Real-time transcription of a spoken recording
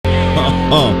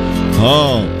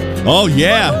Oh,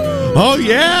 yeah. Oh,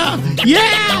 yeah.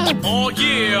 Yeah. Oh,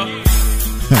 yeah.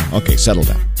 Okay, settle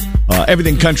down.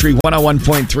 Everything Country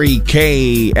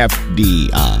 101.3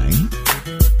 KFDI.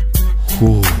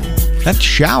 Whew. That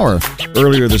shower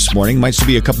earlier this morning might still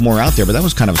be a couple more out there, but that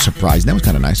was kind of a surprise. That was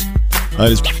kind of nice.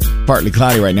 It is partly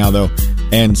cloudy right now, though,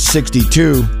 and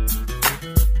 62.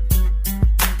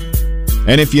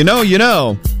 And if you know, you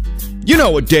know. You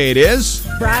know what day it is.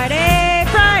 Friday,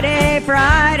 Friday,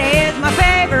 Friday is my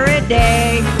favorite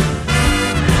day.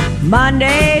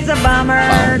 Monday's a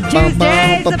bummer.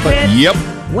 Tuesday's a bitch. Yep.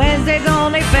 Wednesday's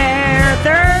only fair.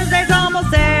 Thursday's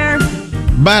almost there.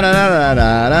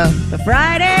 Ba-da-da-da-da-da. But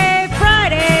Friday,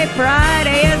 Friday,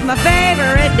 Friday is my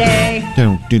favorite day.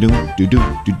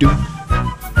 Do-do-do-do-do-do.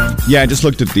 Yeah, I just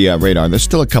looked at the radar. There's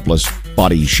still a couple of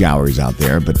spotty showers out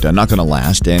there, but not going to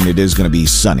last. And it is going to be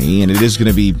sunny, and it is going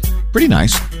to be pretty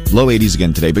nice. Low 80s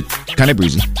again today, but kind of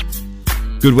breezy.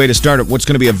 Good way to start what's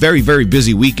going to be a very, very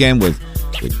busy weekend with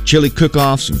chili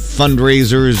cook-offs and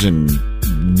fundraisers and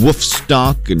woof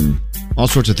stock and all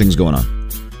sorts of things going on.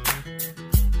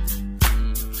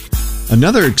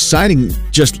 Another exciting,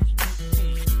 just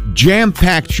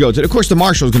jam-packed show. Of course, the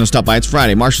Marshal's going to stop by. It's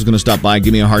Friday. Marshall's going to stop by,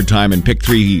 give me a hard time, and pick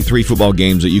three football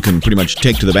games that you can pretty much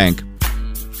take to the bank.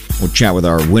 We'll chat with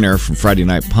our winner from Friday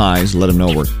Night Pies. Let him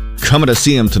know we're coming to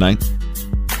see him tonight.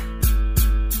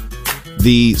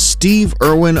 The Steve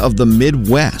Irwin of the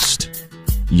Midwest.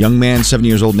 Young man, 7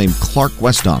 years old, named Clark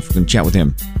Westhoff. We're going to chat with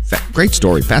him. Great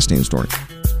story. Fascinating story.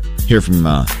 Hear from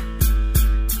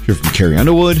Carrie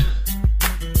Underwood.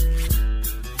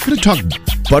 Going to talk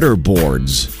butter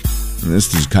boards.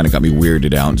 This has kind of got me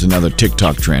weirded out. It's another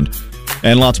TikTok trend.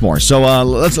 And lots more. So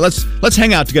let's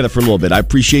hang out together for a little bit. I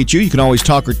appreciate you. You can always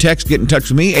talk or text. Get in touch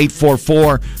with me.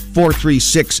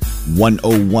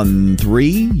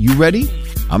 844-436-1013. You ready?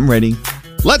 I'm ready.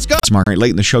 Let's go. Smart. Late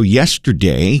in the show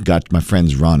yesterday, got my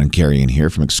friends Ron and Carrie in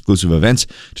here from Exclusive Events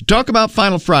to talk about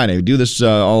Final Friday. We do this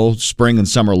all spring and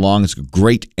summer long. It's a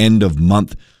great end of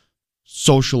month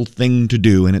social thing to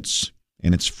do, and it's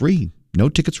free. No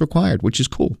tickets required, which is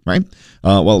cool, right?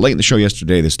 Well, late in the show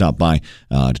yesterday, they stopped by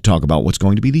to talk about what's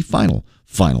going to be the final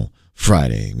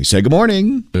Friday. We say good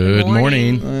morning. Good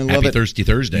morning. Happy Thirsty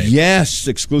Thursday. Yes,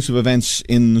 Exclusive Events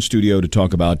in the studio to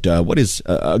talk about what is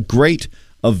a great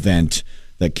event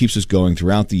that keeps us going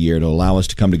throughout the year to allow us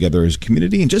to come together as a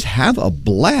community and just have a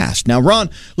blast. Now, Ron,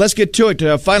 let's get to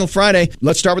it. Final Friday.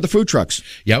 Let's start with the food trucks.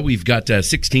 Yeah, we've got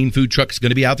 16 food trucks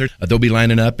going to be out there. They'll be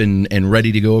lining up and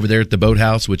ready to go over there at the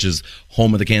Boathouse, which is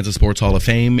home of the Kansas Sports Hall of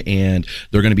Fame, and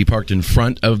they're going to be parked in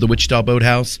front of the Wichita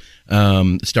Boathouse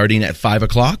starting at 5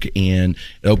 o'clock, and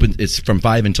it's from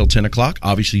 5 until 10 o'clock.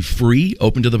 Obviously free,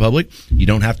 open to the public. You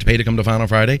don't have to pay to come to Final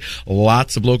Friday.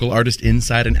 Lots of local artists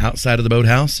inside and outside of the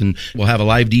Boathouse, and we'll have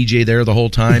a live DJ there the whole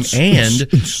time, and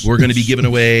we're going to be giving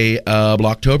away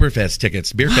Blocktoberfest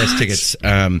tickets, Beer Fest tickets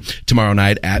tomorrow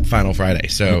night at Final Friday.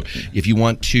 So if you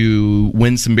want to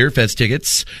win some Beer Fest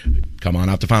tickets, come on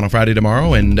out to Final Friday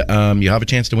tomorrow, and you'll have a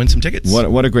chance to win some tickets.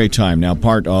 What a great time! Now,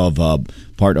 part of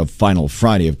Final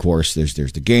Friday, of course, there's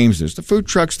the games, there's the food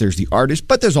trucks, there's the artists,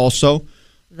 but there's also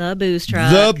the booze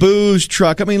truck. The booze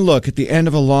truck. I mean, look, at the end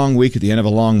of a long week, at the end of a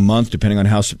long month, depending on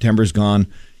how September's gone,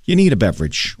 you need a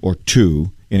beverage or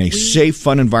two in a safe,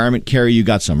 fun environment. Carrie, you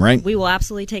got some, right? We will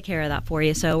absolutely take care of that for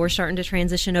you. So we're starting to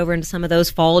transition over into some of those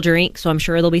fall drinks. So I'm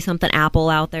sure there'll be something apple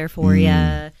out there for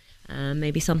you.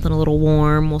 Maybe something a little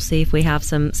warm. We'll see if we have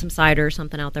some cider or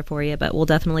something out there for you. But we'll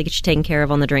definitely get you taken care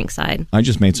of on the drink side. I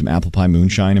just made some apple pie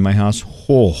moonshine in my house.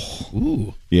 Oh,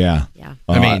 ooh, yeah.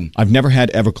 I mean, I've never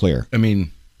had Everclear. I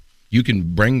mean, you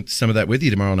can bring some of that with you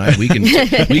tomorrow night. We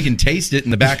can taste it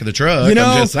in the back of the truck. I'm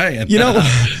just saying.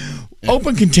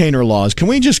 Open container laws. Can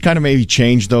we just kind of maybe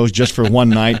change those just for one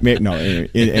night? No.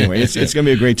 Anyway, it's going to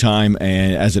be a great time,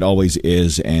 and as it always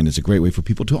is, and it's a great way for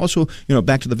people to also,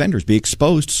 back to the vendors, be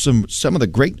exposed to some of the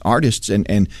great artists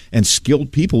and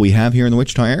skilled people we have here in the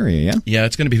Wichita area. Yeah. Yeah,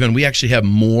 it's going to be fun. We actually have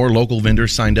more local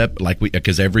vendors signed up,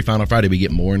 because every Final Friday we get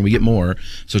more and we get more.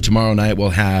 So tomorrow night we'll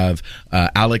have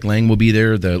Alec Lang will be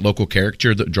there, the local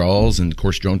caricature that draws, and of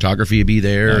course Dronetography will be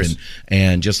there, nice.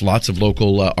 and just lots of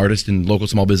local artists and local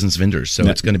small business vendors. So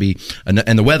it's going to be, and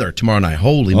the weather tomorrow night,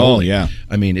 holy moly. Oh, yeah.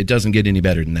 I mean, it doesn't get any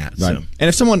better than that. Right. So. And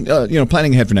if someone,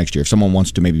 planning ahead for next year, if someone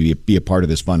wants to maybe be a part of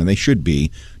this fun, and they should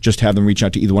be, just have them reach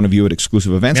out to either one of you at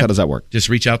Exclusive Events. Yep. How does that work? Just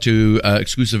reach out to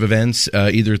Exclusive Events,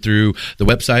 either through the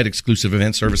website,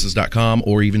 exclusiveeventservices.com,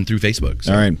 or even through Facebook.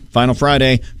 So. All right. Final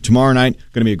Friday, tomorrow night.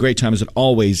 Going to be a great time, as it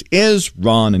always is.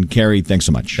 Ron and Carrie, thanks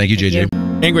so much. Thank you, JJ. Thank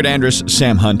you. Ingrid Andress,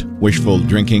 Sam Hunt, Wishful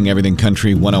Drinking, Everything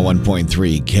Country,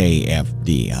 101.3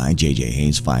 KFDI, JJ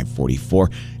Hayes, 544.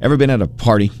 Ever been at a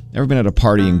party? Ever been at a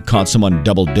party and caught someone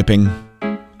double dipping?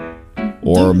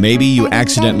 Or maybe you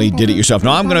accidentally did it yourself.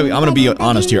 No, I'm gonna be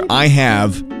honest here. I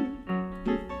have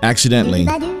accidentally,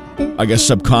 I guess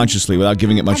subconsciously, without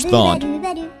giving it much thought,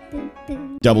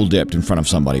 double dipped in front of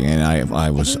somebody, and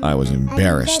I was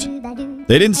embarrassed.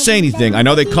 They didn't say anything. I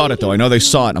know they caught it, though. I know they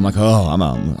saw it. I'm like, oh, I'm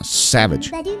a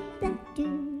savage. I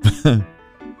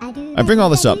bring all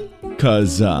this up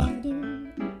because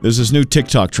there's this new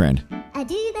TikTok trend.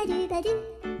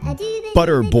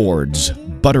 Butterboards.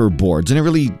 And it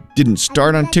really didn't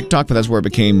start on TikTok, but that's where it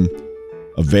became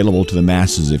available to the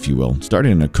masses, if you will. It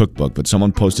started in a cookbook, but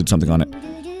someone posted something on it.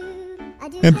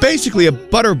 And basically, a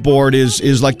butterboard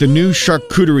is like the new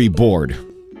charcuterie board.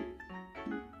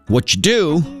 What you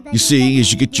do, you see,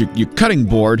 is you get your cutting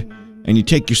board and you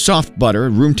take your soft butter,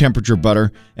 room temperature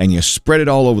butter, and you spread it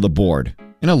all over the board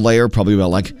in a layer probably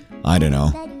about like, I don't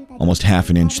know, almost half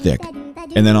an inch thick.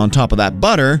 And then on top of that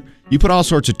butter, you put all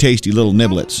sorts of tasty little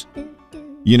niblets.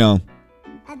 You know,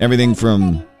 everything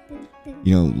from,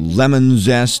 lemon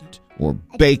zest or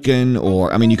bacon,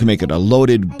 or, you can make it a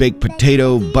loaded baked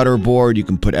potato butter board. You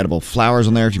can put edible flowers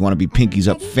on there if you want to be pinkies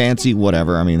up fancy,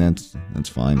 whatever. That's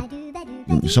fine.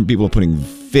 Some people are putting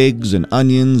figs and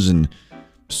onions and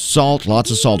salt.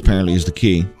 Lots of salt apparently is the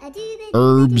key.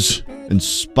 Herbs and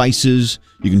spices.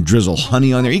 You can drizzle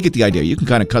honey on there. You get the idea. You can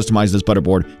kind of customize this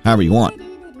butterboard however you want.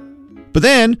 But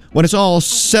then, when it's all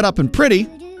set up and pretty,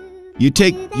 you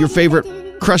take your favorite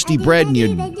crusty bread and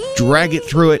you drag it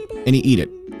through it and you eat it.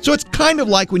 So it's kind of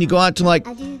like when you go out to, like,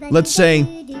 let's say,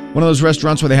 one of those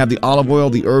restaurants where they have the olive oil,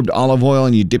 the herbed olive oil,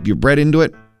 and you dip your bread into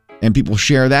it. And people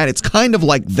share that. It's kind of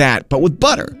like that, but with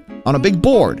butter on a big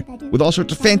board with all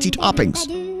sorts of fancy toppings.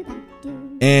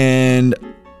 And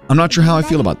I'm not sure how I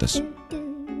feel about this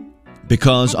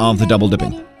because of the double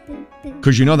dipping.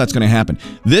 Because that's going to happen.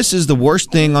 This is the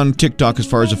worst thing on TikTok as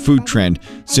far as a food trend,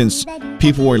 since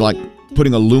people were like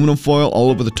putting aluminum foil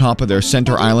all over the top of their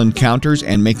center island counters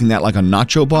and making that like a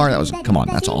nacho bar. Come on,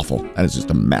 that's awful. That is just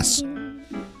a mess.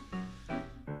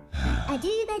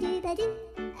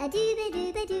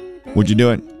 Would you do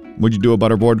it? Would you do a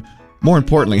butterboard? More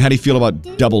importantly, how do you feel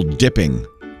about double dipping?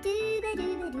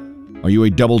 Are you a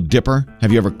double dipper?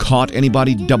 Have you ever caught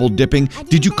anybody double dipping?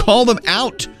 Did you call them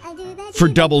out for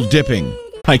double dipping?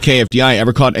 Hi, KFDI.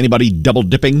 Ever caught anybody double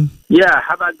dipping? Yeah,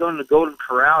 how about going to the Golden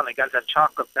Corral and they got that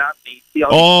chocolate fountain?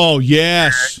 Oh,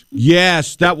 yes.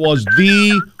 Yes, that was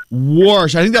the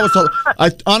worst. I think that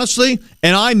was honestly,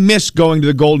 and I miss going to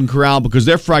the Golden Corral because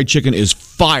their fried chicken is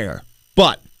fire.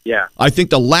 But yeah, I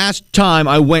think the last time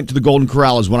I went to the Golden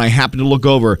Corral is when I happened to look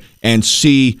over and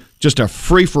see just a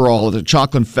free-for-all at the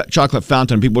chocolate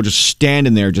fountain. People were just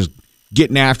standing there just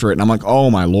getting after it. And I'm like,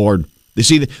 oh, my Lord. You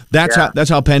see, that's how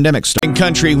pandemics start. In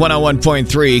Country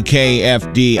 101.3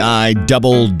 KFDI,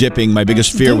 double dipping, my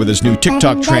biggest fear with this new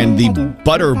TikTok trend, the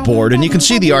butter board. And you can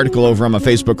see the article over on my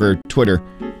Facebook or Twitter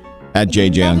at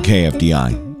JJ on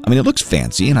KFDI. It looks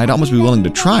fancy, and I'd almost be willing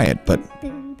to try it, but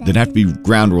there'd have to be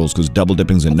ground rules because double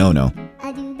dipping's a no-no.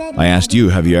 I asked you,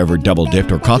 have you ever double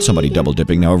dipped or caught somebody double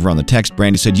dipping? Now over on the text,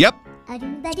 Brandy said, yep.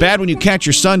 It's bad when you catch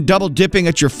your son double dipping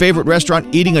at your favorite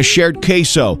restaurant eating a shared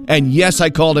queso. And yes, I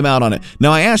called him out on it.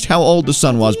 Now I asked how old the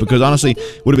son was because honestly,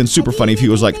 it would have been super funny if he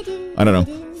was like, I don't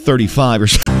know, 35 or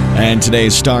something. And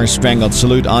today's Star Spangled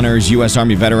Salute honors U.S.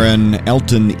 Army veteran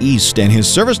Elton East and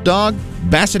his service dog,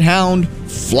 Basset Hound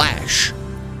Flash.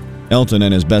 Elton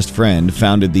and his best friend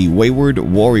founded the Wayward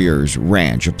Warriors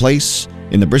Ranch, a place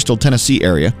in the Bristol, Tennessee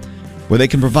area where they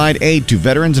can provide aid to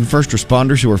veterans and first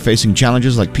responders who are facing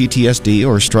challenges like PTSD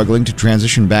or struggling to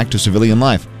transition back to civilian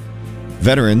life.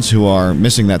 Veterans who are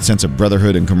missing that sense of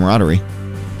brotherhood and camaraderie.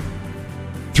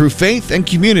 Through faith and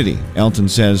community, Elton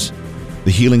says,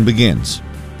 the healing begins.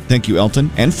 Thank you, Elton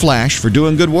and Flash, for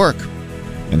doing good work.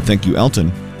 And thank you,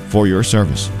 Elton, for your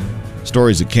service.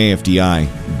 Stories at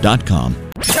KFDI.com.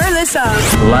 Turn this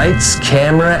on. Lights,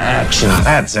 camera, action.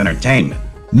 That's entertainment.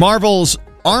 Marvel's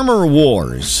Armor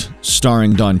Wars,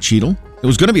 starring Don Cheadle. It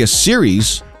was going to be a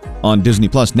series on Disney+.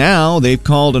 Now they've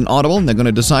called an audible and they're going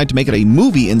to decide to make it a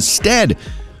movie instead.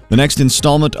 The next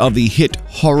installment of the hit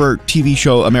horror TV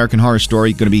show American Horror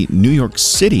Story going to be New York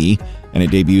City, and it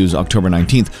debuts October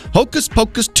 19th. Hocus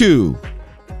Pocus 2,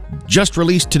 just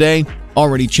released today.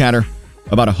 Already chatter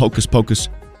about a Hocus Pocus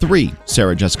 3.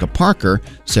 Sarah Jessica Parker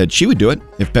said she would do it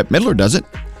if Bette Midler does it.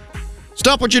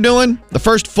 Stop what you're doing. The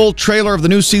first full trailer of the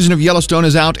new season of Yellowstone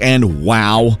is out, and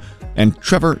wow. And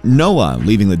Trevor Noah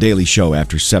leaving The Daily Show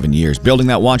after 7 years. Building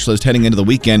that watch list heading into the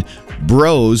weekend,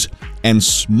 Bros and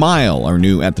Smile are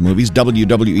new at the movies.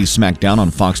 WWE SmackDown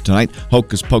on Fox tonight.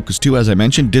 Hocus Pocus 2, as I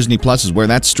mentioned. Disney Plus is where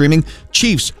that's streaming.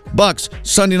 Chiefs, Bucks,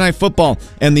 Sunday Night Football,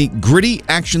 and the gritty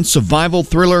action survival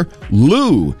thriller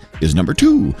Lou is number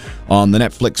 2 on the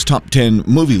Netflix top 10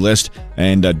 movie list,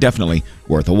 and definitely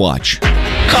worth a watch.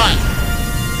 Cut!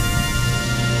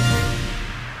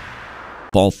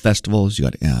 Fall festivals. You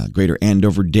got Greater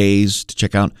Andover Days to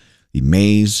check out. The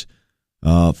Maze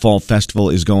Fall Festival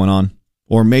is going on.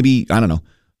 Or maybe, I don't know,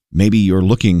 maybe you're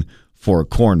looking for a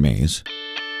corn maze.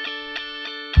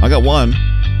 I got one.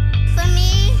 For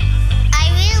me,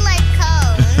 I really like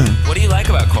corn. What do you like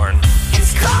about corn?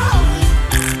 It's corn.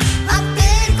 A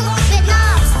big corn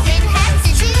knobs. It has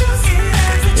the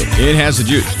juice. It has the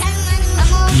juice.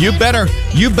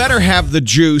 You better have the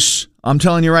juice. I'm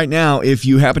telling you right now, if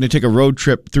you happen to take a road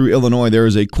trip through Illinois, there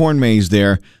is a corn maze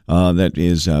there that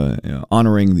is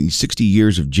honoring the 60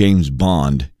 years of James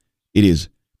Bond. It is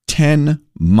 10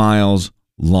 miles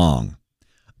long.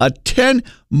 A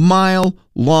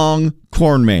 10-mile-long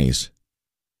corn maze.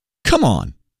 Come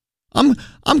on. I'm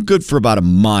good for about a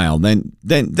mile. Then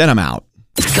I'm out.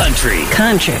 Country.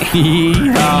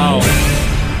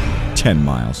 10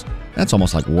 miles. That's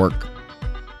almost like work.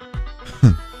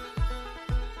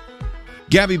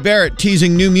 Gabby Barrett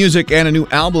teasing new music and a new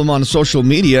album on social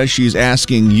media. She's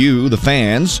asking you, the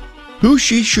fans, who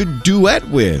she should duet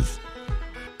with.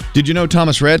 Did you know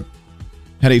Thomas Rhett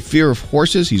had a fear of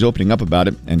horses? He's opening up about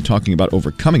it and talking about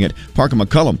overcoming it. Parker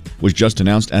McCullum was just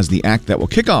announced as the act that will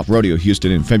kick off Rodeo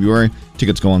Houston in February.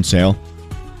 Tickets go on sale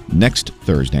next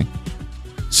Thursday.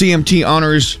 CMT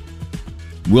Honors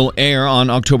will air on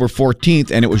October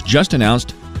 14th, and it was just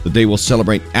announced that they will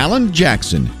celebrate Alan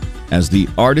Jackson as the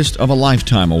Artist of a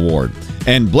Lifetime Award.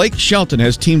 And Blake Shelton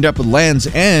has teamed up with Land's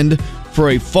End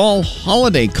for a fall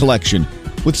holiday collection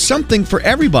with something for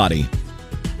everybody,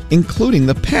 including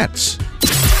the pets.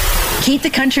 Keep the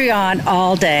country on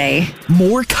all day.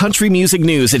 More country music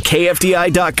news at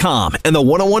KFDI.com and the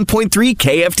 101.3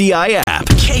 KFDI app.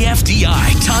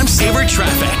 KFDI Time Saver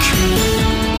Traffic.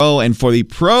 Oh, and for the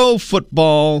pro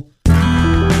football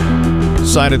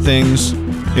side of things,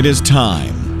 it is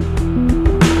time.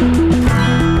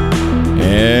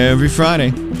 Every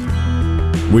Friday,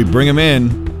 we bring them in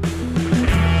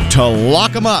to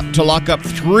lock them up, to lock up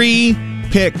 3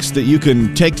 picks that you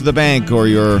can take to the bank or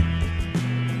your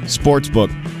sports book,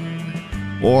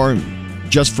 or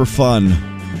just for fun.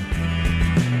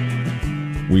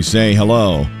 We say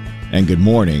hello and good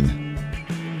morning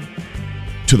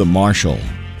to the Marshal.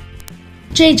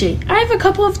 JJ, I have a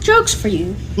couple of jokes for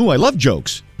you. Ooh, I love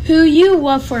jokes. Who you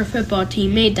love for a football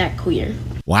team made that clear.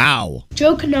 Wow.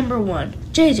 Joke number 1.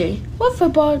 JJ, what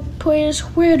football players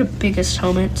wear the biggest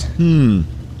helmets? I'm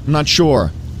not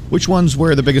sure. Which ones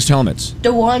wear the biggest helmets?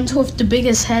 The ones with the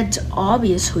biggest heads,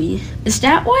 obviously. Is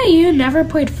that why you never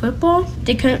played football?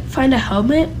 They couldn't find a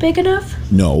helmet big enough?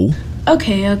 No.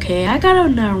 Okay, I got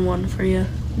another one for you.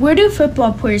 Where do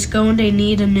football players go when they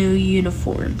need a new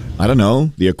uniform? I don't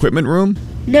know. The equipment room?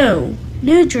 No,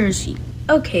 New Jersey.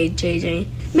 Okay, JJ,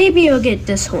 maybe you'll get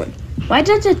this one. Why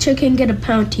did the chicken get a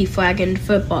penalty flag in the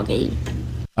football game?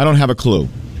 I don't have a clue.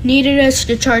 Neither does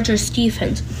the Chargers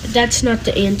defense, but that's not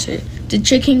the answer. The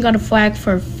chicken got a flag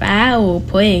for foul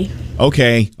play.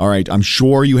 Okay, all right, I'm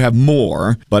sure you have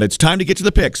more, but it's time to get to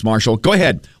the picks, Marshall. Go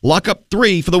ahead. Lock up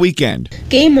 3 for the weekend.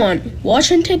 Game 1.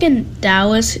 Washington and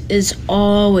Dallas is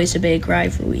always a big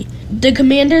rivalry. The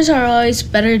Commanders are always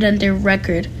better than their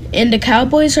record, and the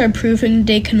Cowboys are proving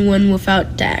they can win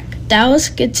without Dak. Dallas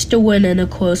gets the win in a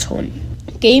close one.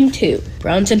 Game 2.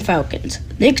 Browns and Falcons.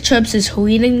 Nick Chubb is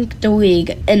leading the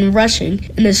league in rushing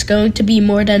and is going to be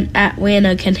more than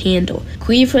Atlanta can handle.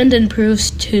 Cleveland improves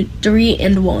to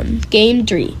 3-1. Game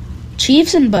 3.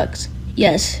 Chiefs and Bucks.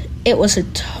 Yes, it was a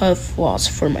tough loss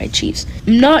for my Chiefs.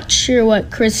 I'm not sure what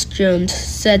Chris Jones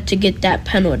said to get that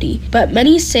penalty, but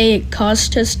many say it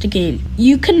cost us the game.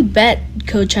 You can bet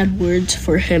Coach had words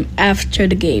for him after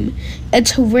the game.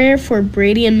 It's rare for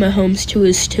Brady and Mahomes to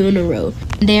lose 2 in a row.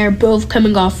 They are both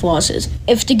coming off losses.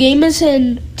 If the game is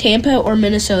in Tampa or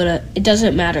Minnesota, it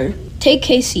doesn't matter. Take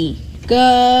KC.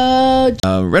 Go!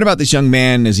 Read about this young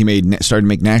man as he started to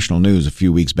make national news a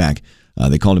few weeks back.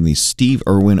 They called him the Steve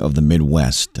Irwin of the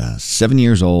Midwest. 7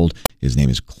 years old. His name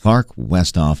is Clark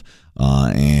Westhoff,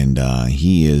 and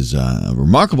he is a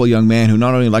remarkable young man who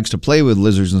not only likes to play with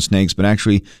lizards and snakes, but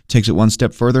actually takes it one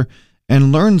step further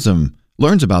and learns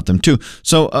about them too.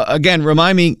 So again,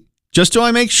 remind me, just so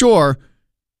I make sure,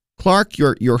 Clark,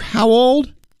 you're how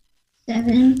old?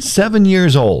 7. 7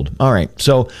 years old. All right.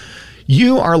 So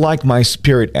You are like my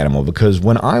spirit animal because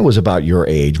when I was about your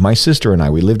age, my sister and I,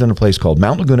 we lived in a place called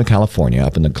Mount Laguna, California,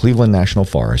 up in the Cleveland National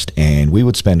Forest, and we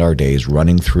would spend our days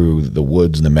running through the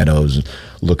woods and the meadows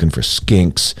looking for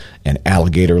skinks and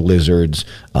alligator lizards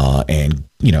and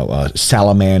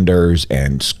salamanders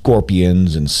and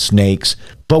scorpions and snakes.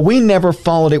 But we never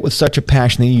followed it with such a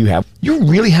passion that you have. You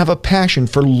really have a passion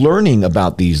for learning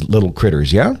about these little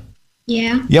critters, yeah?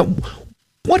 Yeah. Yeah.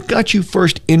 What got you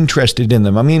first interested in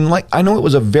them? I mean, I know it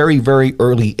was a very, very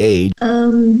early age.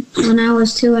 When I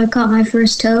was 2, I caught my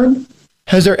first toad.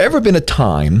 Has there ever been a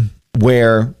time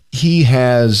where he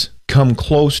has come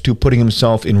close to putting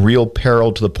himself in real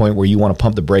peril to the point where you want to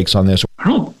pump the brakes on this? I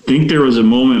don't think there was a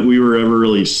moment we were ever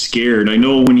really scared. I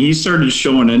know when he started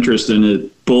showing interest in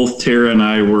it, both Tara and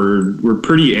I were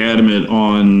pretty adamant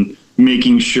on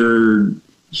making sure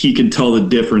he could tell the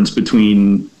difference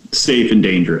between safe and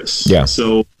dangerous. Yeah.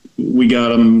 So we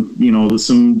got him,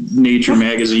 some nature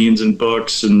magazines and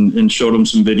books and showed him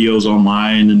some videos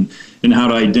online and how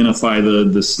to identify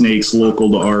the snakes local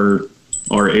to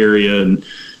our area. And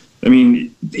I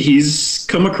mean, he's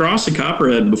come across a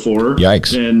copperhead before.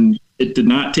 Yikes. And it did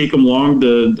not take him long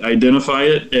to identify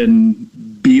it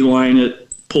and beeline it,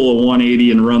 pull a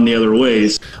 180 and run the other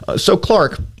ways. So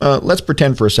Clark, let's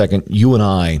pretend for a second you and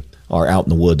I are out in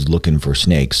the woods looking for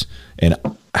snakes. And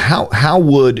how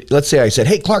would, let's say I said,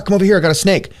 hey, Clark, come over here, I got a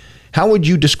snake. How would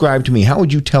you describe to me, how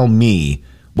would you tell me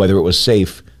whether it was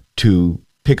safe to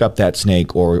pick up that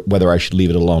snake or whether I should leave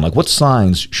it alone? Like, what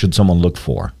signs should someone look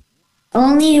for?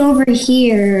 Only over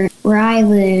here where I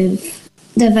live,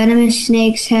 the venomous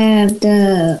snakes have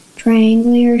the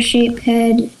triangular shaped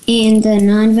head and the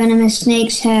non-venomous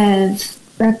snakes have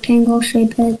rectangle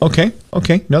shaped head. Okay.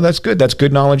 No, that's good. That's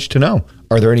good knowledge to know.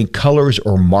 Are there any colors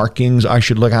or markings I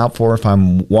should look out for if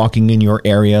I'm walking in your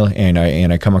area and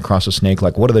I come across a snake?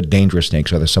 Like, what are the dangerous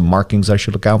snakes? Are there some markings I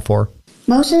should look out for?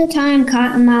 Most of the time,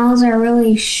 cottonmouths are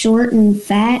really short and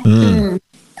fat.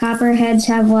 Copperheads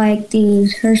have like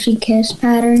these Hershey Kiss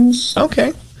patterns.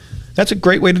 Okay. That's a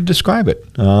great way to describe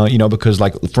it. Because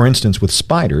like, for instance, with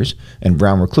spiders and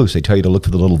brown recluse, they tell you to look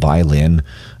for the little violin,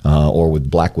 or with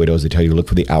black widows, they tell you to look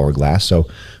for the hourglass. So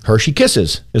Hershey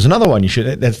Kisses is another one.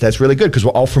 That's really good because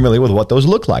we're all familiar with what those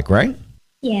look like, right?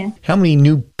 Yeah. How many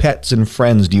new pets and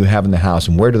friends do you have in the house,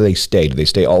 and where do they stay? Do they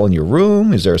stay all in your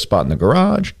room? Is there a spot in the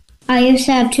garage? I used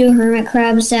to have 2 hermit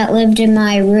crabs that lived in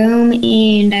my room,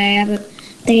 and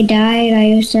they died. I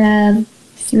used to have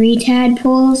 3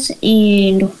 tadpoles,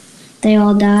 and they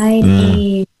all died.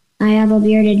 And I have a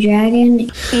bearded dragon,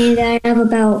 and I have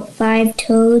about 5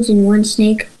 toads and 1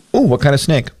 snake. Oh, what kind of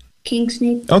snake? King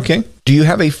snake. Okay. Do you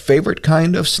have a favorite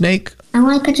kind of snake? I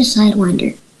want to catch a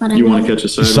sidewinder. You want to catch a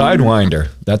sidewinder?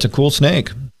 That's a cool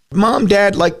snake. Mom,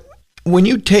 Dad, when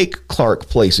you take Clark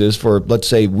places for, let's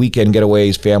say, weekend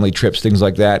getaways, family trips, things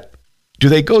like that, do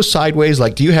they go sideways?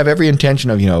 Like, do you have every intention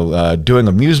of, doing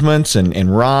amusements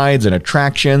and rides and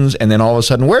attractions, and then all of a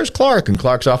sudden, where's Clark? And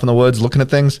Clark's off in the woods looking at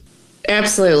things?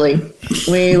 Absolutely.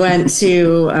 We went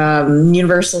to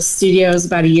Universal Studios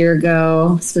about a year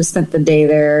ago, so spent the day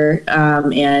there,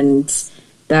 and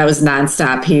that was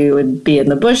nonstop. He would be in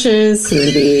the bushes. He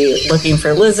would be looking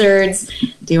for lizards.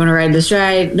 Do you want to ride this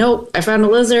ride? Nope, I found a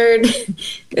lizard.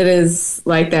 It is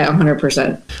like that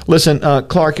 100%. Listen,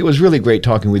 Clark, it was really great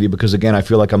talking with you because, again, I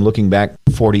feel like I'm looking back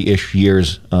 40-ish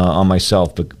years on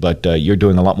myself, but you're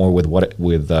doing a lot more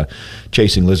with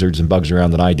chasing lizards and bugs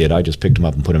around than I did. I just picked them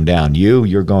up and put them down.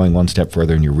 You're going one step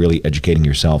further, and you're really educating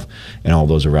yourself and all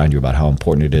those around you about how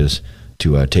important it is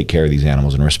to take care of these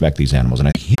animals and respect these animals.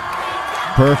 And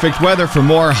perfect weather for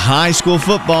more high school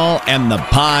football and the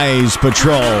Pies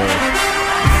Patrol.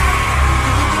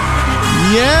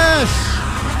 Yes!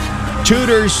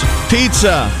 Tudor's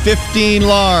Pizza, 15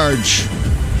 large.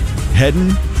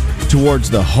 Heading towards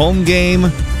the home game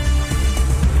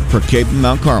for Cape and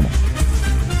Mount Carmel.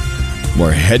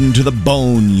 We're heading to the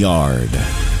Boneyard.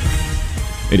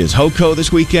 It is HOCO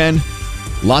this weekend.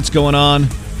 Lots going on.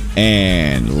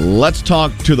 And let's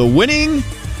talk to the winning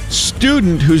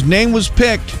student whose name was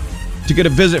picked to get a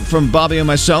visit from Bobby and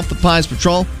myself, the Pies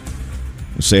Patrol.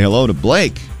 We'll say hello to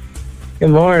Blake. Good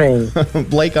morning.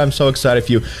 Blake, I'm so excited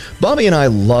for you. Bobby and I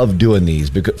love doing these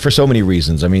for so many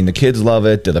reasons. I mean, the kids love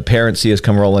it. The parents see us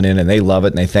come rolling in, and they love it,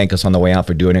 and they thank us on the way out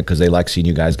for doing it because they like seeing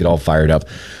you guys get all fired up.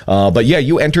 But yeah,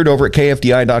 you entered over at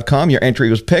KFDI.com. Your entry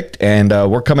was picked, and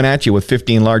we're coming at you with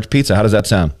 15 large pizza. How does that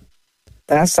sound?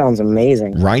 That sounds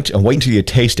amazing. Right? And wait until you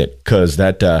taste it, because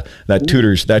that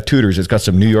Tudor's, it's got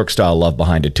some New York style love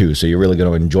behind it too. So you're really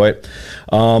going to enjoy it.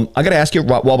 I got to ask you,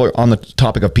 while we're on the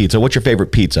topic of pizza, what's your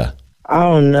favorite pizza?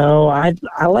 Oh no, I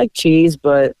like cheese,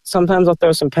 but sometimes I'll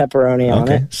throw some pepperoni on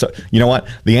it. So you know what?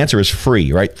 The answer is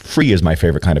free, right? Free is my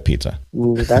favorite kind of pizza.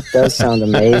 Ooh, that does sound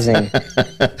amazing.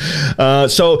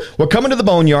 So we're coming to the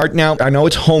Boneyard now. I know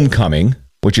it's homecoming,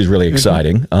 which is really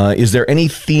exciting. Is there any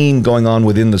theme going on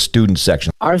within the student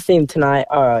section? Our theme tonight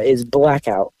is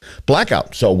blackout.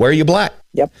 Blackout. So wear you black.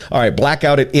 Yep. All right,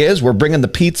 blackout it is. We're bringing the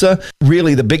pizza.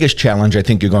 Really, the biggest challenge I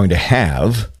think you're going to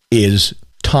have is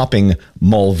topping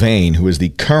Mulvane, who is the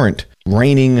current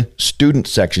reigning student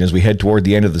section as we head toward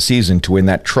the end of the season to win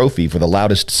that trophy for the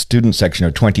loudest student section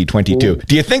of 2022. Ooh.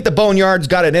 Do you think the Boneyard's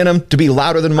got it in them to be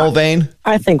louder than Mulvane?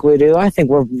 I think we do. I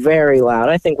think we're very loud.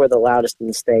 I think we're the loudest in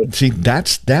the state. See,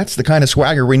 that's the kind of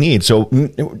swagger we need. So,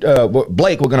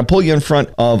 Blake, we're going to pull you in front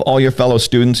of all your fellow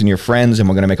students and your friends, and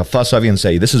we're going to make a fuss of you and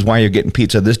say, this is why you're getting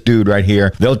pizza. This dude right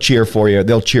here, they'll cheer for you.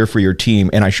 They'll cheer for your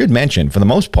team. And I should mention, for the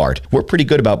most part, we're pretty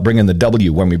good about bringing the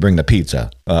W when we bring the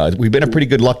pizza. We've been a pretty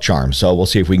good luck charm. So we'll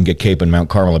see if we can get Cape and Mount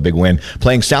Carmel a big win.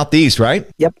 Playing Southeast, right?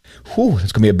 Yep. Whew,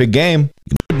 it's going to be a big game.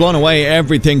 Blown away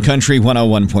everything country,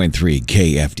 101.3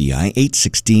 KFDI,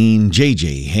 816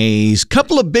 JJ Hayes.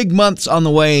 Couple of big months on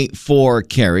the way for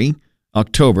Carrie.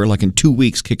 October, like in 2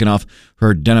 weeks, kicking off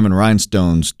her Denim and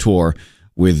Rhinestones tour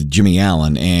with Jimmy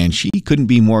Allen. And she couldn't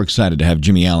be more excited to have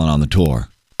Jimmy Allen on the tour.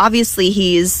 Obviously,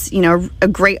 he's, a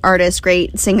great artist,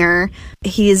 great singer.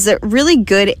 He's a really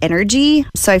good energy.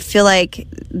 So I feel like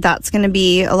that's going to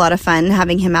be a lot of fun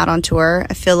having him out on tour.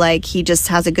 I feel like he just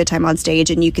has a good time on stage,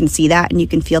 and you can see that and you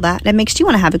can feel that. And it makes you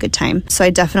want to have a good time. So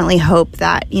I definitely hope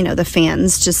that, the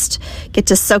fans just get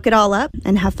to soak it all up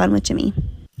and have fun with Jimmy.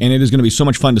 And it is going to be so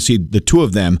much fun to see the two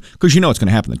of them, because it's going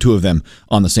to happen, the two of them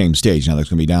on the same stage. Now, that's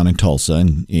going to be down in Tulsa,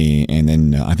 and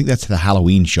then I think that's the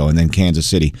Halloween show, and then Kansas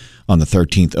City on the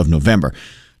 13th of November.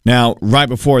 Now, right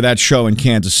before that show in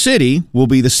Kansas City will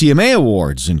be the CMA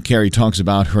Awards, and Carrie talks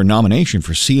about her nomination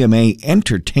for CMA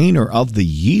Entertainer of the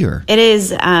Year. It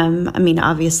is,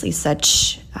 obviously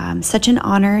such an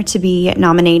honor to be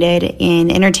nominated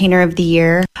in Entertainer of the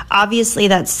Year. Obviously,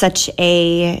 that's such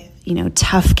a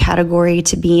tough category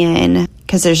to be in,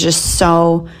 because there's just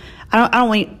so, I don't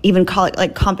want to even call it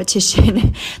like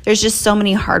competition. There's just so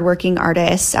many hardworking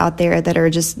artists out there that are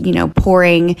just,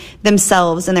 pouring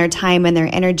themselves and their time and their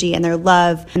energy and their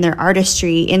love and their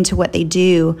artistry into what they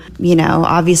do.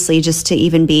 Obviously just to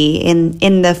even be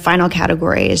in the final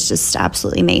category is just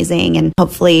absolutely amazing. And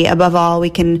hopefully, above all, we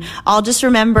can all just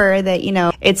remember that,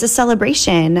 it's a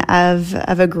celebration of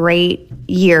a great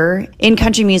year in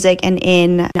country music and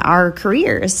in our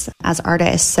careers as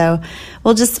artists. So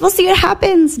we'll see what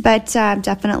happens, but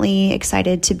definitely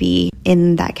excited to be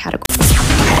in that category.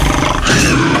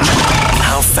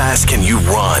 How fast can you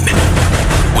run?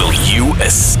 Will you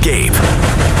escape?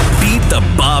 Beat the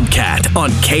Bobcat on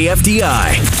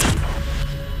KFDI.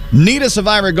 Need a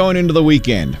survivor going into the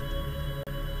weekend.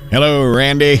 Hello,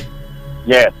 Randy.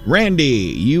 Yes. Randy,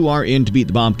 you are in to beat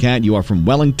the Bobcat. You are from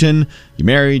Wellington. You're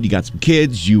married. You got some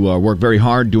kids. You work very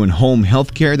hard doing home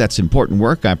health care. That's important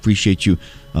work. I appreciate you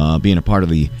being a part of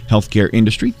the healthcare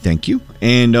industry. Thank you.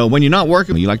 And when you're not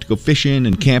working, you like to go fishing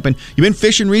and camping. You been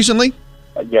fishing recently?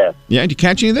 Yes. Yeah. Did you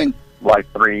catch anything?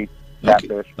 Like 3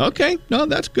 catfish. Okay. No,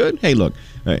 that's good. Hey, look,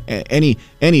 any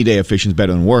day of fishing is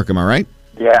better than work. Am I right?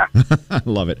 Yeah. I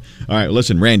love it. All right.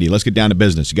 Listen, Randy, let's get down to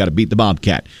business. You got to beat the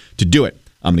Bobcat. To do it,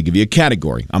 I'm going to give you a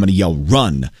category. I'm going to yell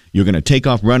run. You're going to take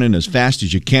off running as fast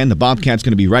as you can. The Bobcat's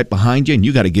going to be right behind you, and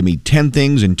you got to give me 10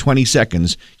 things in 20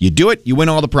 seconds. You do it, you win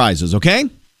all the prizes, okay?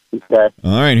 Okay.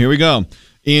 All right, here we go.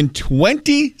 In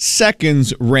 20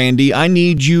 seconds, Randy, I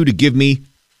need you to give me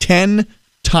 10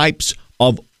 types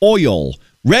of oil.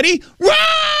 Ready?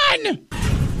 Run!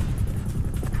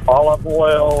 Olive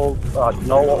oil,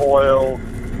 canola oil,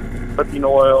 cooking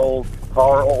oil,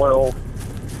 car oil,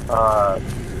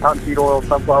 cottonseed oil,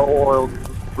 sunflower oil,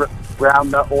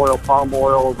 groundnut oil, palm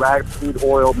oil, rapeseed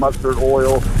oil, mustard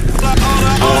oil,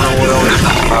 corn oil.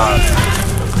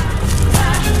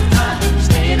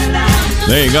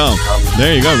 There you go.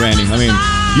 There you go, Randy. I mean,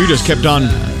 you just kept on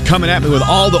coming at me with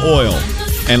all the oil.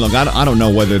 And look, I don't know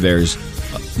whether there's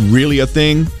really a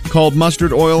thing called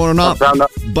mustard oil or not,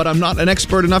 but I'm not an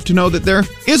expert enough to know that there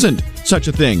isn't such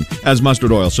a thing as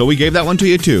mustard oil. So we gave that one to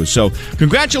you too. So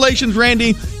congratulations,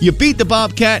 Randy. You beat the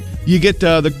Bobcat. You get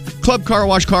the Club Car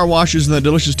Wash car washes and the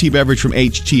delicious tea beverage from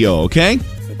HTO, okay?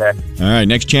 Okay. All right,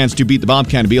 next chance to beat the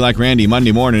Bobcat and be like Randy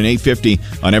Monday morning at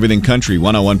 8:50 on Everything Country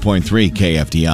 101.3 KFDI.